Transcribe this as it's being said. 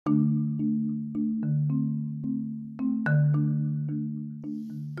Good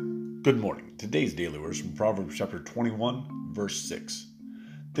morning. Today's daily verse from Proverbs chapter 21, verse 6.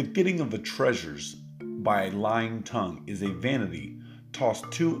 The getting of the treasures by a lying tongue is a vanity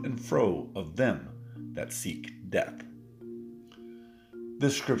tossed to and fro of them that seek death.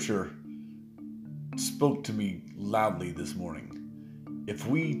 This scripture spoke to me loudly this morning. If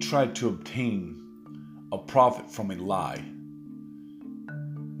we try to obtain a profit from a lie,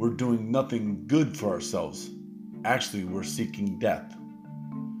 we're doing nothing good for ourselves. Actually, we're seeking death.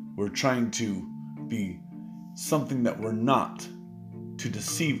 We're trying to be something that we're not, to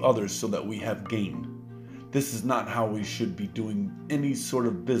deceive others so that we have gain. This is not how we should be doing any sort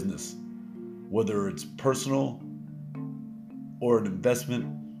of business, whether it's personal or an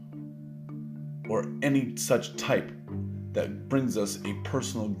investment or any such type that brings us a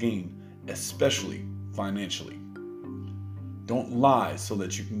personal gain, especially financially. Don't lie so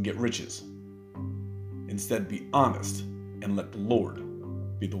that you can get riches. Instead, be honest and let the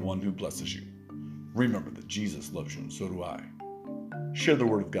Lord be the one who blesses you. Remember that Jesus loves you, and so do I. Share the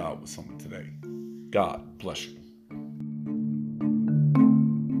word of God with someone today. God bless you.